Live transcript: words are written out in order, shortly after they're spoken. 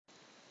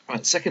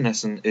Right, second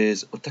lesson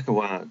is Otaka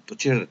wa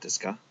dochira desu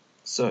ka?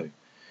 So,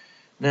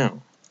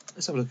 now,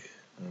 let's have a look,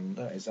 and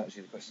that is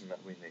actually the question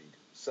that we need.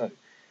 So,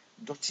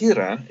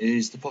 dochira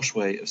is the posh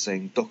way of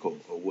saying doko,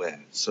 or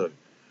where. So,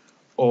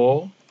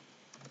 otaku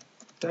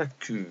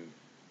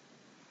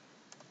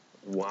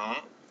wa,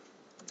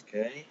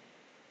 okay,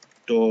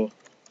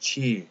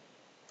 dochira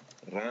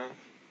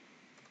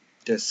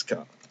desu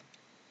ka?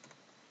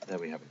 There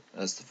we have it.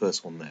 That's the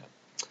first one there.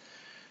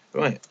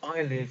 Right,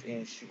 I live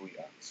in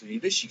Shibuya. So you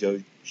literally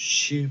go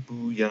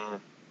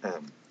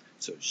Shibuya-am.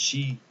 So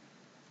Shibuya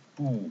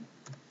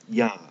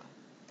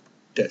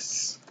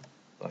desu,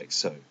 like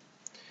so.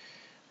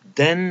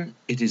 Then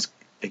it is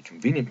a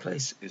convenient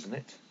place, isn't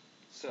it?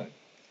 So,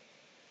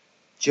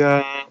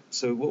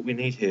 so what we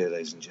need here,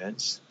 ladies and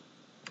gents,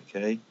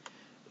 okay,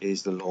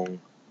 is the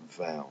long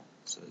vowel.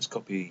 So let's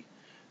copy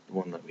the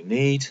one that we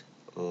need,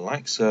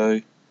 like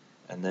so,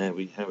 and there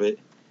we have it,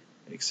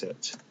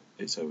 except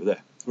it's over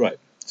there. Right,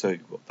 so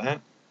you've got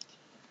that.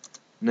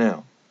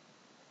 Now,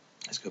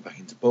 let's go back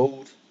into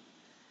bold.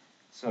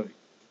 So,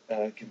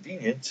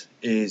 convenient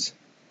is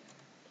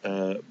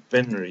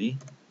Benry,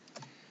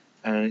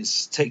 and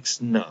it takes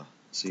na.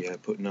 So you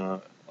put na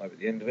over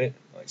the end of it,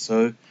 like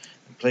so.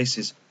 And place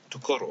is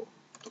tokoro.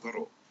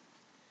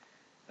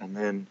 And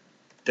then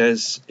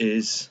des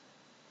is,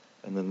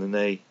 and then the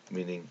ne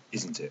meaning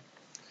isn't it.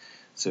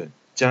 So,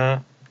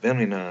 ja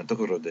Benry na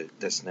tokoro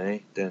desu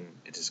ne, then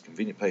it is a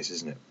convenient place,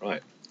 isn't it?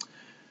 Right.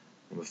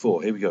 Number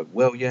 4, here we go.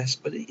 Well, yes,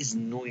 but it is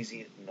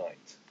noisy at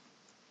night.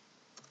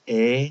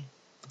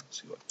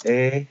 So you've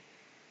got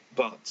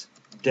but,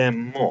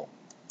 demo.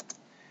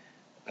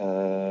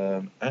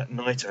 At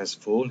night as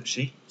for,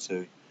 literally.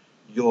 So,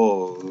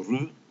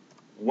 yoru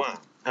wa,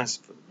 as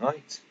for the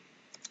night.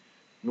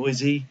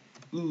 Noisy,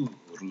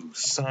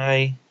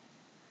 urusai,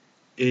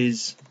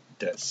 is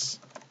desu.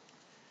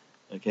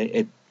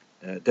 Okay,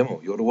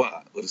 demo, yoru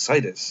wa,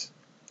 urusai desu.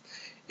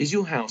 Is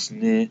your house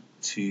near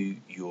to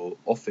your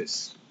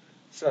office?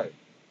 So,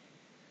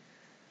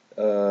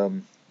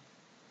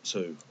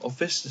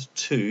 office is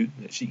 2,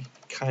 actually,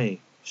 kai,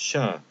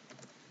 sha,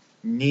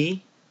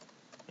 ni,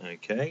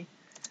 okay.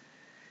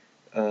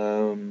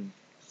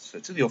 So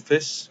to the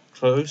office,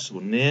 close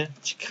or near,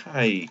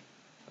 chikai,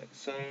 like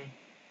so.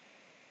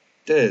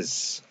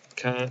 Des,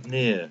 ka,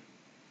 near,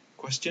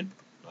 question,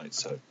 like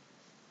so.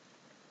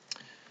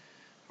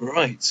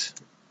 Right,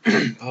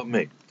 pardon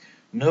me.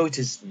 No, it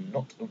is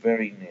not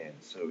very near.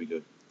 So we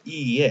go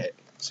iie.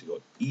 So we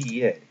got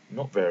iie,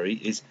 not very,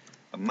 is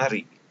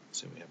amari.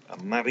 So we have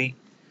amari,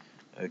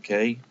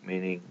 okay,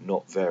 meaning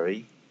not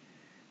very.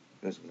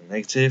 Goes with a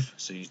negative.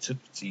 So you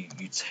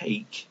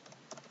take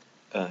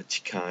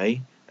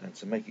chikai, and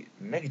to make it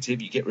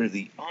negative, you get rid of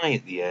the I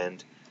at the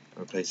end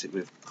and replace it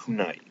with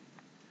kunai.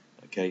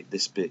 Okay,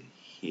 this bit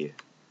here.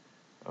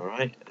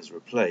 Alright, has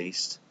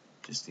replaced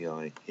just the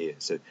I here.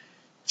 So,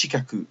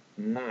 chikaku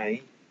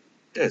nai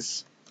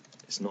desu.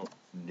 It's not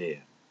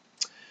near.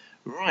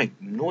 Right,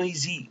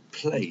 noisy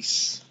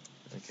place.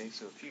 Okay,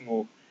 so a few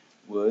more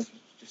words,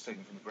 just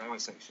taken from the grammar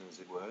section as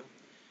it were.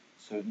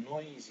 So,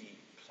 noisy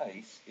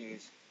place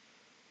is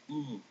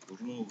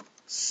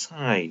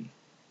urusai.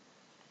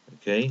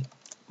 Okay,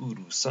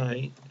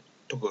 urusai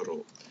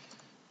tokoro.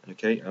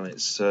 Okay, and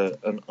it's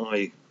an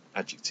I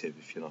adjective,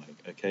 if you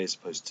like, okay, as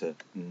opposed to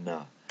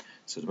na.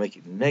 So to make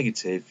it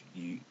negative,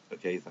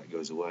 if that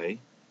goes away,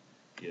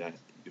 you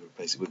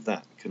replace it with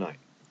that, kunai.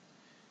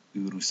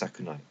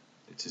 Urusakunai.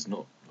 It is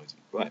not noisy.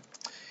 Right.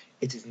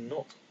 It is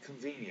not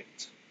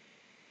convenient.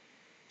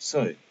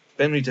 So,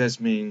 benri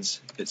des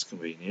means it's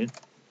convenient,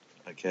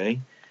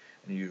 okay,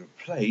 and you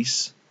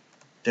replace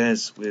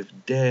des with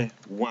de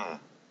wa,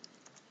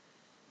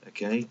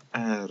 okay,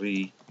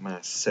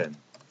 arimasen.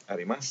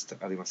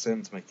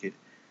 Arimasen to make it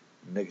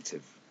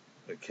negative.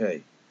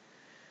 Okay.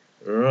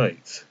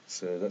 Right.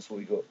 So that's what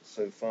we got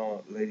so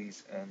far,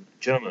 ladies and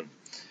gentlemen.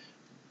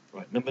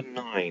 Right. Number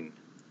 9.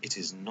 It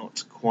is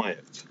not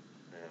quiet.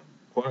 Now,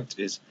 quiet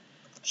is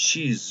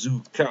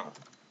shizuka.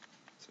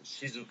 So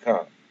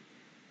shizuka.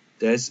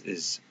 Des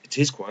is it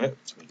is quiet.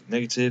 To make it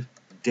negative.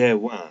 De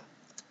wa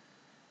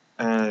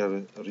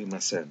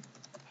arimasen.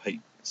 Hai.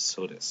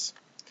 So desu.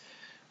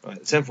 Right.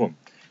 The 10th one.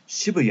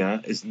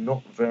 Shibuya is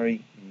not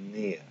very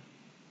near.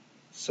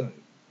 So.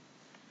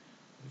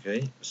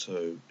 Okay.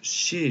 So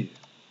Shibuya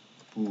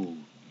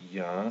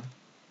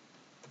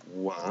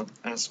wa,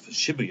 as for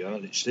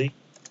Shibuya, literally,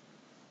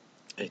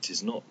 it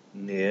is not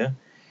near.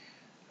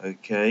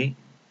 Okay,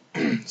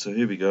 so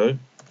here we go.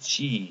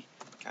 Chi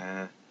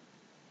ka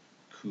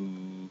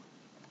ku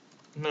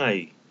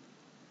nai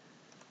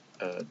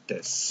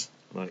desu,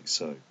 like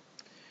so.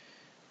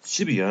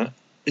 Shibuya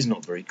is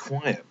not very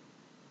quiet.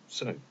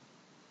 So,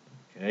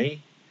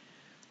 okay,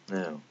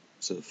 now,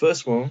 so the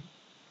first one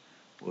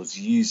was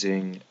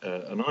using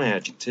an I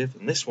adjective,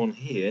 and this one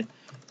here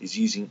is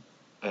using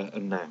a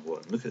noun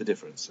one. Look at the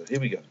difference. So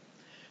here we go.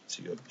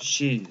 So you go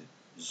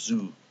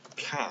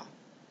shizuka,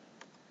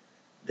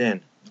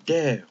 then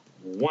de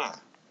wa,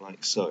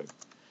 like so,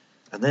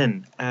 and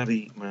then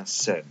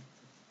arimasen.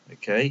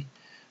 Okay,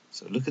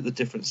 So look at the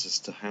difference as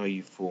to how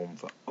you form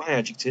for I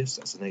adjectives,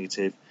 that's a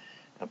negative,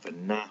 and for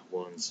na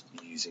ones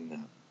using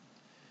that.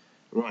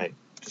 Right,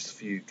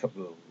 just a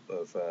couple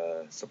of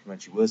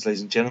supplementary words,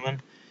 ladies and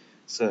gentlemen.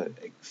 So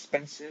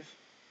expensive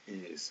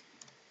is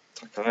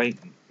takai,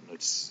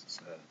 notice it's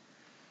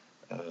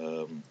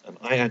an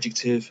I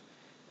adjective,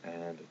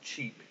 and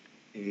cheap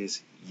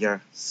is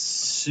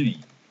yasui.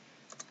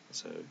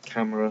 So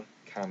camera,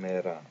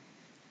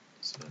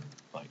 so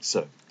like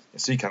so.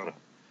 Yasui camera,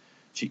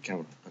 cheap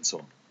camera, and so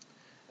on.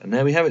 And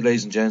there we have it,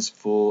 ladies and gents,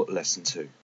 for lesson 2.